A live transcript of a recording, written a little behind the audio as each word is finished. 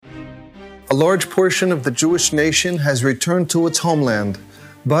A large portion of the Jewish nation has returned to its homeland,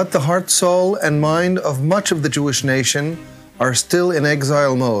 but the heart, soul, and mind of much of the Jewish nation are still in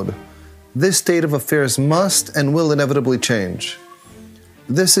exile mode. This state of affairs must and will inevitably change.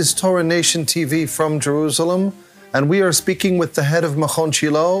 This is Torah Nation TV from Jerusalem, and we are speaking with the head of Machon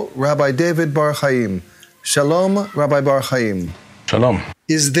Shiloh, Rabbi David Bar Chaim. Shalom, Rabbi Bar Chaim. Shalom.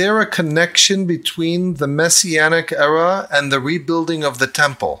 Is there a connection between the Messianic era and the rebuilding of the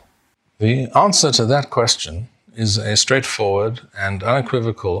temple? The answer to that question is a straightforward and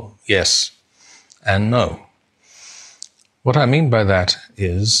unequivocal yes and no. What I mean by that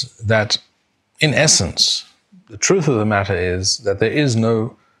is that, in essence, the truth of the matter is that there is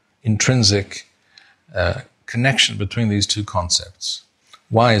no intrinsic connection between these two concepts.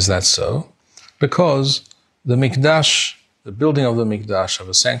 Why is that so? Because the Mikdash, the building of the Mikdash, of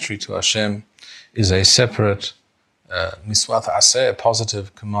a sanctuary to Hashem, is a separate Miswat Aseh, a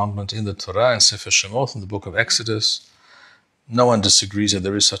positive commandment in the Torah and Sefer Shemot, in the book of Exodus. No one disagrees that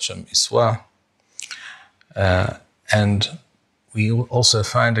there is such a Miswah. And we also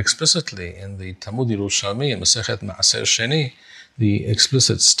find explicitly in the Talmud Yerushalmi, in Masechet Maaser Sheni, the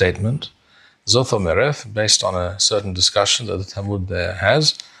explicit statement, Zot Omereth, based on a certain discussion that the Talmud there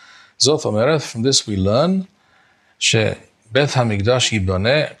has. Zot Omereth, from this we learn, Beth HaMikdash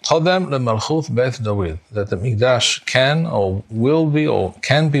Yiboneh Kodem LeMalchut Beth David, that the Mikdash can or will be or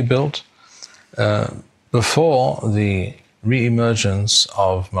can be built before the re-emergence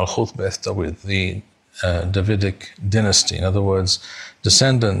of Malchut Beth David, the Davidic dynasty. In other words,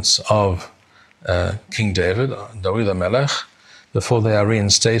 descendants of King David, David HaMelech, before they are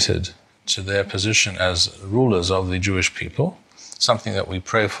reinstated to their position as rulers of the Jewish people, something that we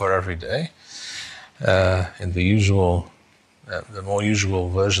pray for every day in the usual the more usual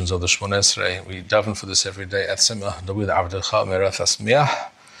versions of the Shmoneh Esrei. We daven for this every day. Atzemach David Avdecha Merath Asmiach.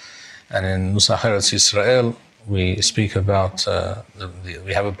 And in Nusach Eretz Yisrael, we speak about,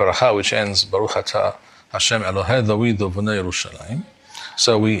 we have a baracha which ends, Baruch Atah Hashem Elohei David V'nei Yerushalayim.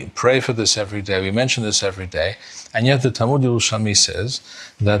 So we pray for this every day, we mention this every day, and yet the Talmud Yerushalmi says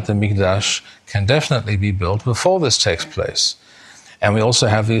that the Mikdash can definitely be built before this takes place. And we also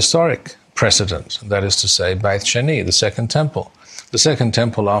have the historic precedent, that is to say, Beit Sheni, the second temple. The second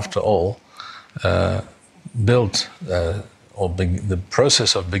temple, after all, built, the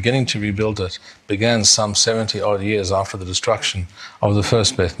process of beginning to rebuild it began some 70-odd years after the destruction of the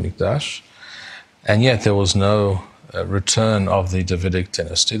first Beit Mikdash, and yet there was no return of the Davidic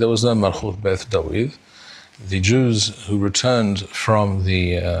dynasty. There was no Malchut Beth David. The Jews who returned from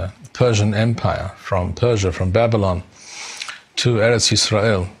the Persian Empire, from Persia, from Babylon, to Eretz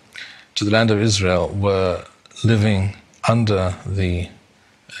Yisrael, to the land of Israel, were living under the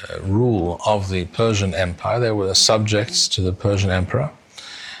rule of the Persian Empire. They were subjects to the Persian emperor,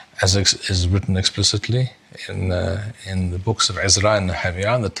 as is written explicitly in the books of Ezra and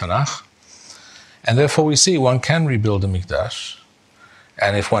Nehemiah and the Tanakh. And therefore we see one can rebuild a Mikdash,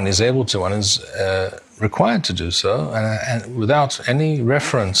 and if one is able to, one is required to do so, and without any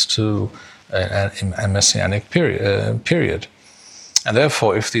reference to a messianic period. And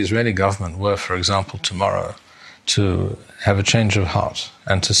therefore, if the Israeli government were, for example, tomorrow to have a change of heart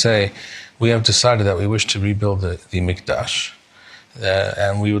and to say, we have decided that we wish to rebuild the Mikdash,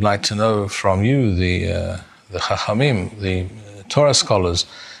 and we would like to know from you, the Chachamim, the Torah scholars,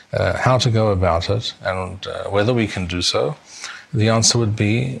 how to go about it and whether we can do so, the answer would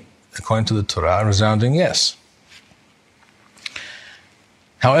be, according to the Torah, a resounding yes.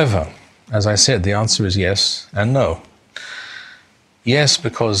 However, as I said, the answer is yes and no. Yes,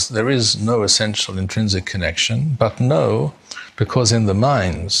 because there is no essential intrinsic connection, but no, because in the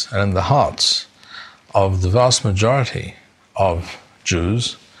minds and in the hearts of the vast majority of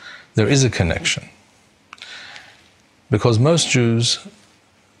Jews, there is a connection. Because most Jews,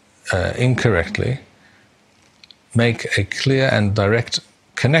 incorrectly, make a clear and direct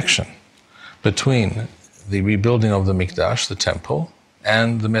connection between the rebuilding of the Mikdash, the temple,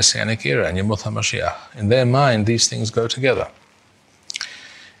 and the Messianic era, and Yemot HaMashiach. In their mind, these things go together.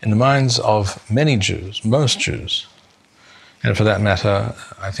 In the minds of many Jews, most Jews, and for that matter,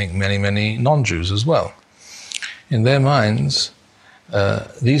 I think many non-Jews as well, in their minds,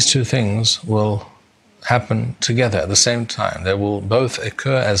 these two things will happen together at the same time. They will both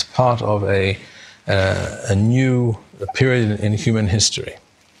occur as part of a new period in human history.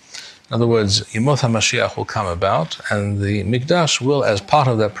 In other words, Yemot HaMashiach will come about, and the Mikdash will, as part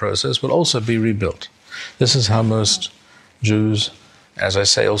of that process, will also be rebuilt. This is how most Jews, as I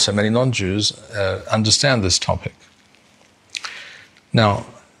say, also many non-Jews, understand this topic. Now,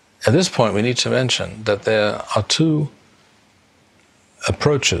 at this point, we need to mention that there are two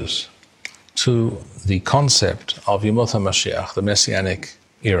approaches to the concept of Yemot HaMashiach, the Messianic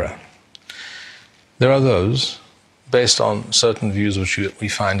era. There are those, based on certain views which we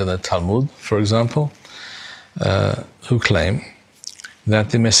find in the Talmud, for example, who claim that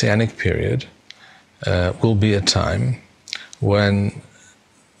the Messianic period will be a time when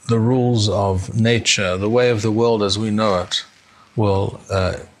the rules of nature, the way of the world as we know it, will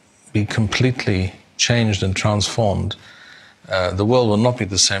be completely changed and transformed. The world will not be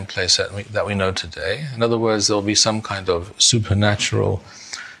the same place that we know today. In other words, there will be some kind of supernatural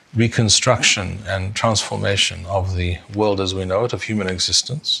reconstruction and transformation of the world as we know it, of human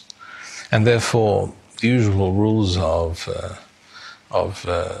existence, and therefore the usual rules of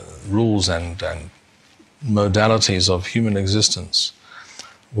rules and modalities of human existence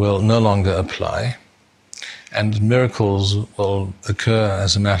will no longer apply, and miracles will occur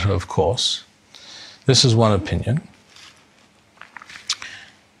as a matter of course. This is one opinion.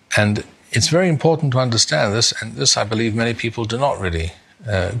 And it's very important to understand this, and this I believe many people do not really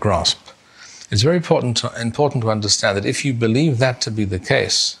grasp. It's very important to understand that if you believe that to be the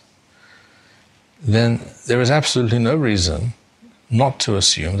case, then there is absolutely no reason not to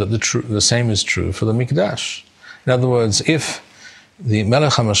assume that the same is true for the Mikdash. In other words, if the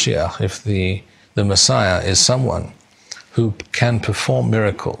Melech HaMashiach, if the Messiah is someone who can perform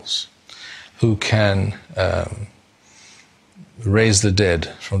miracles, who can raise the dead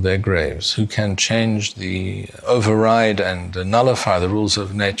from their graves, who can override and nullify the rules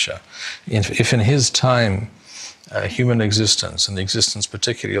of nature. If in his time human existence, and the existence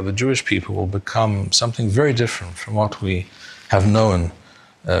particularly of the Jewish people, will become something very different from what we have known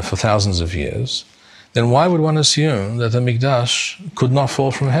for thousands of years, then why would one assume that the Mikdash could not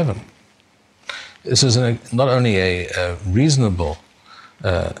fall from heaven? This is not only a reasonable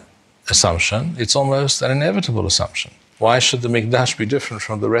assumption, it's almost an inevitable assumption. Why should the Mikdash be different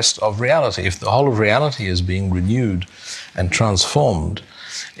from the rest of reality? If the whole of reality is being renewed and transformed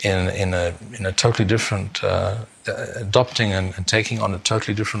in a totally different, adopting and taking on a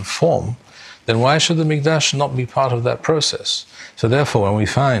totally different form, then why should the Mikdash not be part of that process? So therefore, when we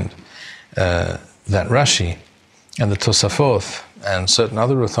find that Rashi and the Tosafot and certain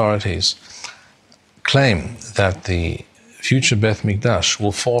other authorities claim that the future Beth Mikdash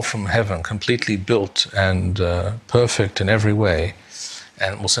will fall from heaven, completely built and perfect in every way,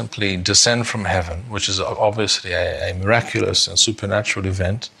 and will simply descend from heaven, which is obviously a miraculous and supernatural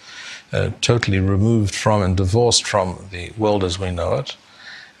event, totally removed from and divorced from the world as we know it.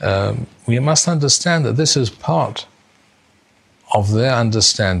 We must understand that this is part of their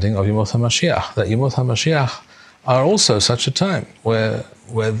understanding of Yemot HaMashiach, that Yemot HaMashiach are also such a time where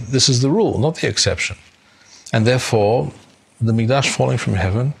this is the rule, not the exception. And therefore, the Mikdash falling from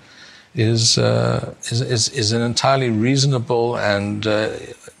heaven is an entirely reasonable and,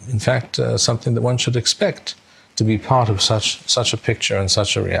 in fact, something that one should expect to be part of such a picture and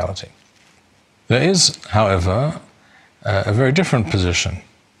such a reality. There is, however, a very different position,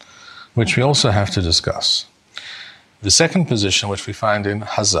 which we also have to discuss. The second position, which we find in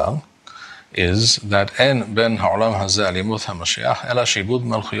Hazal, is that En ben ha'olam hazal yemot ha'mashiach ela shibud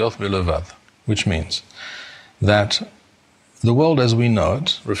malchuyot belevad, which means that the world as we know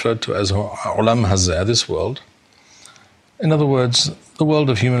it, referred to as Olam Hazeh, this world, in other words, the world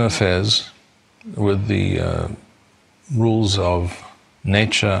of human affairs with the rules of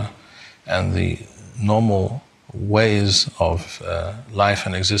nature and the normal ways of life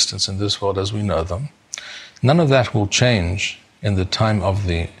and existence in this world as we know them, none of that will change in the time of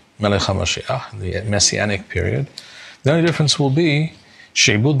the Melech HaMashiach, the Messianic period. The only difference will be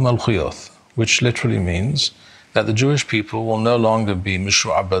Sheibud Malchuyot, which literally means that the Jewish people will no longer be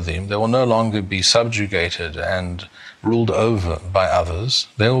mishu'abadim, they will no longer be subjugated and ruled over by others.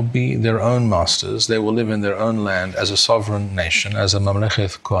 They will be their own masters, they will live in their own land as a sovereign nation, as a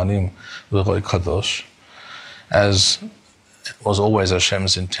mamlechet kohanim v'roy kadosh, as was always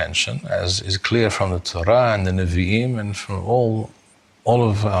Hashem's intention, as is clear from the Torah and the Nevi'im and from all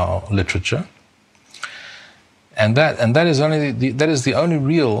of our literature. And that is the only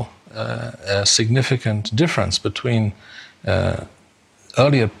real significant difference between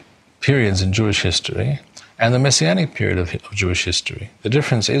earlier periods in Jewish history and the Messianic period of Jewish history. The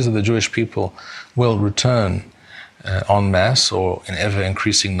difference is that the Jewish people will return en masse or in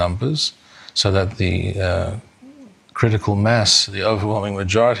ever-increasing numbers, so that the critical mass, the overwhelming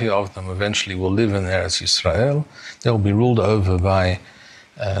majority of them, eventually will live in Eretz Yisrael. They will be ruled over by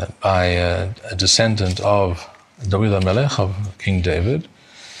a descendant of David HaMelech, of King David.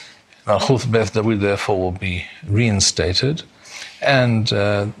 Malchut Beth David therefore will be reinstated, and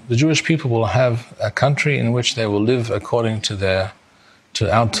the Jewish people will have a country in which they will live according to their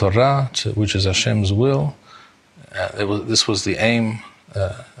to our Torah, which is Hashem's will. This was the aim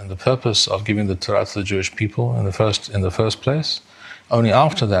and the purpose of giving the Torah to the Jewish people in the first place. Only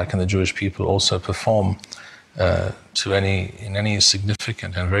after that can the Jewish people also perform in any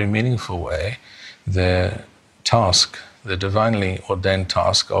significant and very meaningful way their task, the divinely ordained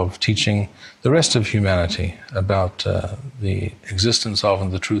task of teaching the rest of humanity about the existence of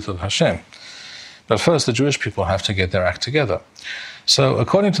and the truth of Hashem. But first, the Jewish people have to get their act together. So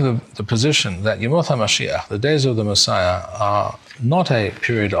according to the position that Yemot HaMashiach, the days of the Messiah, are not a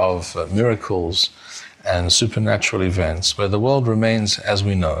period of miracles and supernatural events where the world remains as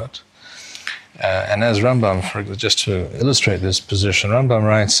we know it. And as Rambam, just to illustrate this position, Rambam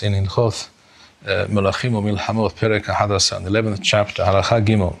writes in Hilchot Melachim u'Milhamot, Perek HaHadasa, in the 11th chapter, Halacha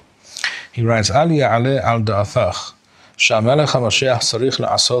Gimel, he writes, Al ya'aleh al da'athach, she'amelech HaMashiach tzarich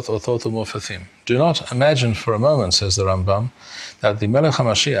la'asot otot u'mofetim. Do not imagine for a moment, says the Rambam, that the Melech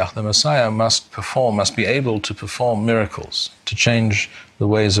HaMashiach, the Messiah, must be able to perform miracles, to change the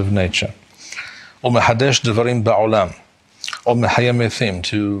ways of nature. U'mehadesh devarim ba'olam, or mehayamethim,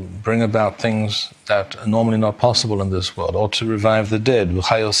 to bring about things that are normally not possible in this world, or to revive the dead,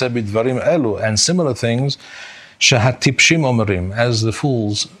 v'chayoseh bidvarim elu, and similar things, shehatipshim omerim, as the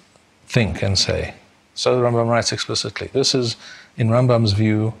fools think and say. So the Rambam writes explicitly. This is, in Rambam's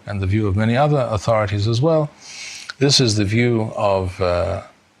view, and the view of many other authorities as well, this is the view of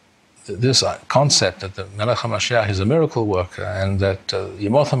this concept that the Melech HaMashiach is a miracle worker and that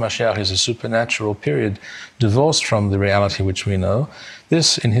Yemot HaMashiach is a supernatural period divorced from the reality which we know.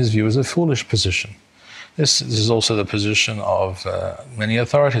 This, in his view, is a foolish position. This is also the position of many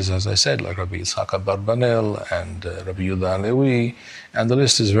authorities, as I said, like Rabbi Yitzchak Abarbanel and Rabbi Yehuda Halevi, and the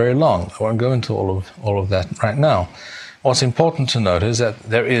list is very long. I won't go into all of that right now. What's important to note is that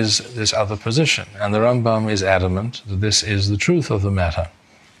there is this other position, and the Rambam is adamant that this is the truth of the matter.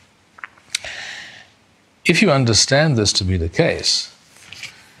 If you understand this to be the case,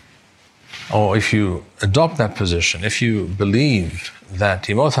 or if you adopt that position, if you believe that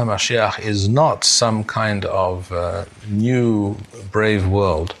Yemot HaMashiach is not some kind of new, brave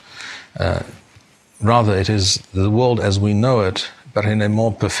world, rather it is the world as we know it, but in a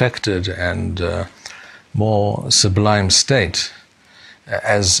more perfected and more sublime state,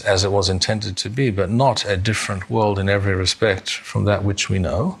 as it was intended to be, but not a different world in every respect from that which we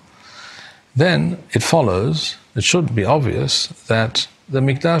know, then it follows, it should be obvious, that the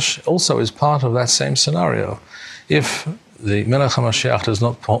Mikdash also is part of that same scenario. If the Melech HaMashiach does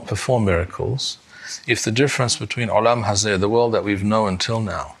not perform miracles, if the difference between Olam Hazeh, the world that we've known until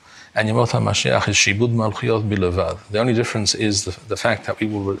now, and Yemot HaMashiach is Shibud Malchuyot Bilevad, the only difference is the fact that we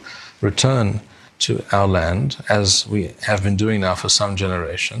will return to our land, as we have been doing now for some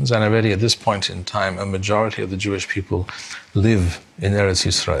generations, and already at this point in time, a majority of the Jewish people live in Eretz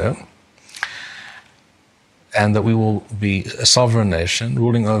Yisrael, and that we will be a sovereign nation,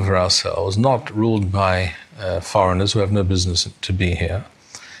 ruling over ourselves, not ruled by foreigners who have no business to be here.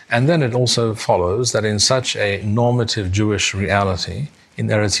 And then it also follows that in such a normative Jewish reality in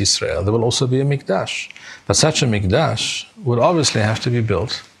Eretz Yisrael, there will also be a Mikdash. But such a Mikdash would obviously have to be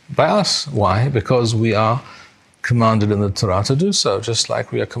built by us. Why? Because we are commanded in the Torah to do so, just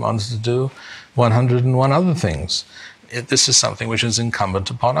like we are commanded to do 101 other things. This is something which is incumbent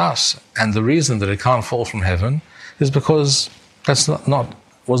upon us. And the reason that it can't fall from heaven is because that's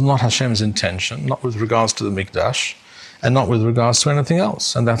was not Hashem's intention, not with regards to the Mikdash, and not with regards to anything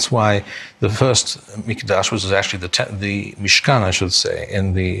else. And that's why the first Mikdash, which was actually the Mishkan, I should say,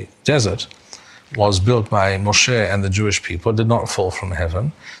 in the desert, was built by Moshe and the Jewish people, did not fall from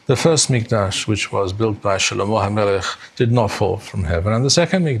heaven. The first Mikdash, which was built by Shlomo HaMelech, did not fall from heaven. And the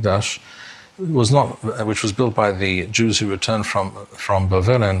second Mikdash, which was built by the Jews who returned from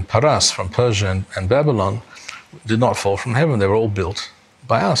Bavel and Paras, from Persia and Babylon, did not fall from heaven. They were all built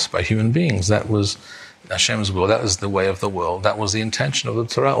by us, by human beings. That was Hashem's will. That was the way of the world. That was the intention of the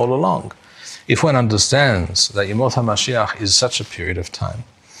Torah all along. If one understands that Yemot HaMashiach is such a period of time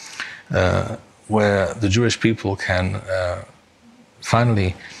where the Jewish people can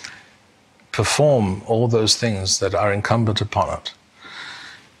finally perform all those things that are incumbent upon it,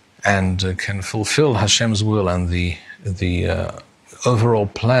 and can fulfill Hashem's will and the overall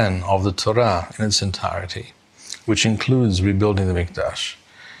plan of the Torah in its entirety, which includes rebuilding the Mikdash,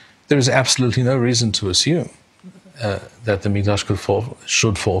 there is absolutely no reason to assume that the Mikdash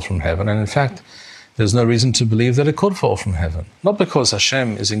should fall from heaven. And in fact, there's no reason to believe that it could fall from heaven. Not because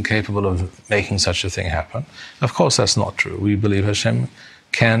Hashem is incapable of making such a thing happen. Of course, that's not true. We believe Hashem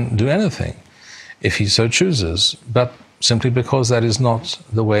can do anything if He so chooses, but simply because that is not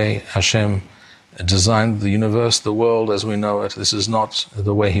the way Hashem designed the universe, the world as we know it. This is not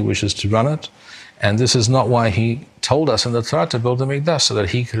the way he wishes to run it. And this is not why he told us in the Torah to build the Mikdash, so that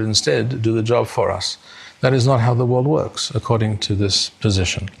he could instead do the job for us. That is not how the world works, according to this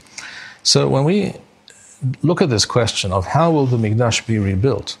position. So when we look at this question of how will the Mikdash be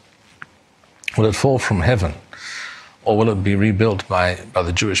rebuilt, will it fall from heaven, or will it be rebuilt by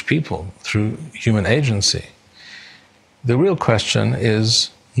the Jewish people through human agency? The real question is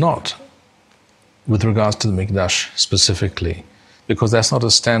not with regards to the Mikdash specifically, because that's not a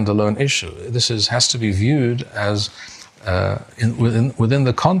standalone issue. This has to be viewed as within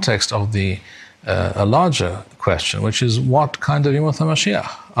the context of a larger question, which is what kind of Yemot HaMashiach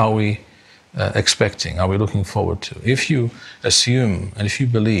are we expecting, are we looking forward to? If you assume and if you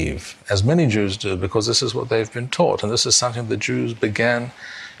believe, as many Jews do, because this is what they've been taught, and this is something the Jews began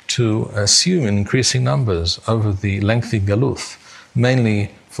to assume in increasing numbers over the lengthy Galuth,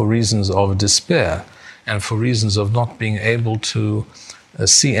 mainly for reasons of despair and for reasons of not being able to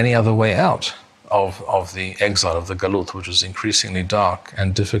see any other way out of the exile of the Galut, which was increasingly dark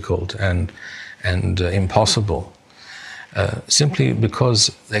and difficult and impossible, simply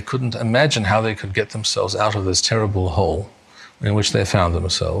because they couldn't imagine how they could get themselves out of this terrible hole in which they found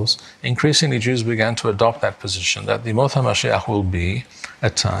themselves. Increasingly, Jews began to adopt that position, that the Yemot HaMashiach will be a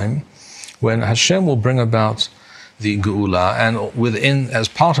time when Hashem will bring about the Geula, and as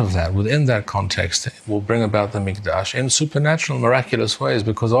part of that, within that context, will bring about the Mikdash in supernatural, miraculous ways,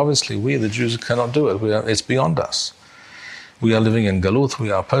 because obviously we, the Jews, cannot do it. It's beyond us. We are living in Galuth,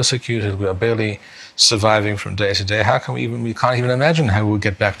 we are persecuted, we are barely surviving from day to day. We can't even imagine how we would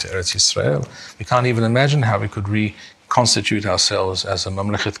get back to Eretz Yisrael. We can't even imagine how we could reconstitute ourselves as a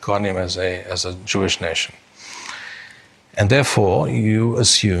Mamlechet Kohanim, as a Jewish nation. And therefore, you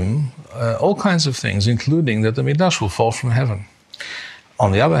assume all kinds of things, including that the Mikdash will fall from heaven.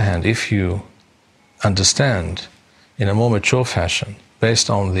 On the other hand, if you understand in a more mature fashion, based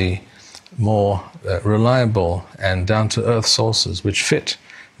on the more reliable and down-to-earth sources which fit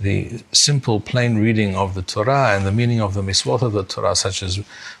the simple, plain reading of the Torah and the meaning of the mitzvot of the Torah, such as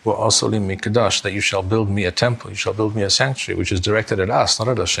Wa'asolim Mikdash, that you shall build me a temple, you shall build me a sanctuary, which is directed at us, not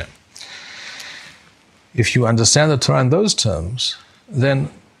at Hashem. If you understand the Torah in those terms, then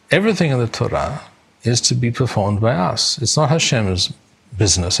everything in the Torah is to be performed by us. It's not Hashem's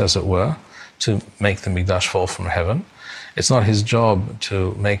business, as it were, to make the Mikdash fall from heaven. It's not his job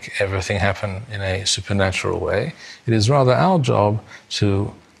to make everything happen in a supernatural way. It is rather our job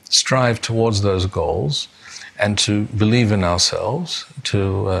to strive towards those goals and to believe in ourselves,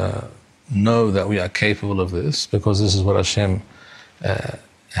 to know that we are capable of this, because this is what Hashem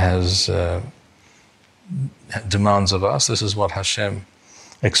demands of us. This is what Hashem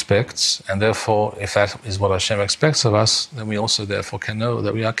expects, and therefore, if that is what Hashem expects of us, then we also therefore can know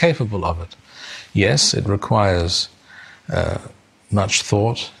that we are capable of it. Yes, it requires much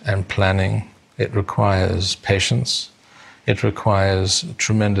thought and planning. It requires patience. It requires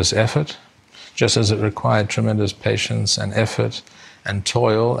tremendous effort, just as it required tremendous patience and effort and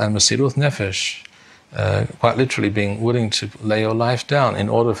toil and Mesiruth Nefesh, quite literally being willing to lay your life down in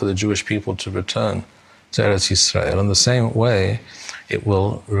order for the Jewish people to return to Eretz Yisrael. In the same way, it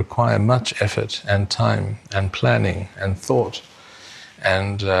will require much effort and time and planning and thought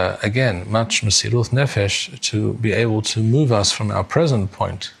and again, much Mesiruth Nefesh to be able to move us from our present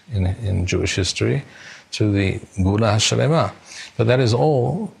point in Jewish history to the Geula HaShalema. But that is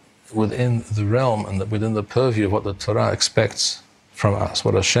all within the realm and within the purview of what the Torah expects from us,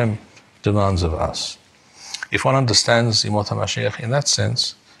 what Hashem demands of us. If one understands Yemot HaMashiach in that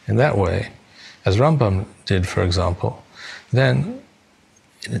sense, in that way, as Rambam did, for example, then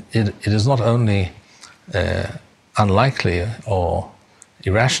it is not only unlikely or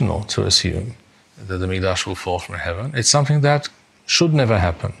irrational to assume that the Mikdash will fall from heaven. It's something that should never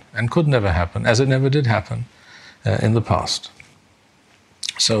happen and could never happen, as it never did happen in the past.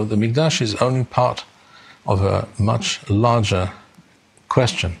 So the Mikdash is only part of a much larger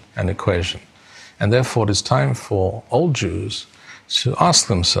question and equation. And therefore it is time for all Jews to ask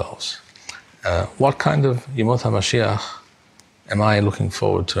themselves, what kind of Yemot HaMashiach am I looking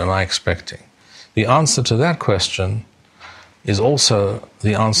forward to, am I expecting? The answer to that question is also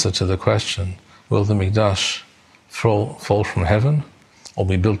the answer to the question, will the Mikdash fall from heaven or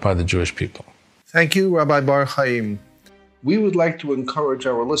be built by the Jewish people? Thank you, Rabbi Bar Chaim. We would like to encourage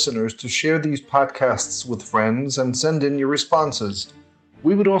our listeners to share these podcasts with friends and send in your responses.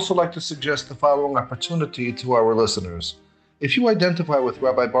 We would also like to suggest the following opportunity to our listeners. If you identify with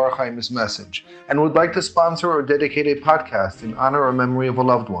Rabbi Bar Chaim's message and would like to sponsor or dedicate a podcast in honor or memory of a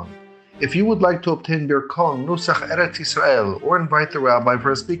loved one, if you would like to obtain Birkon Nusach Eretz Yisrael or invite the rabbi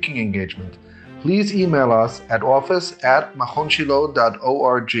for a speaking engagement, please email us at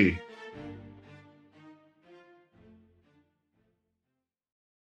office@machonshilo.org.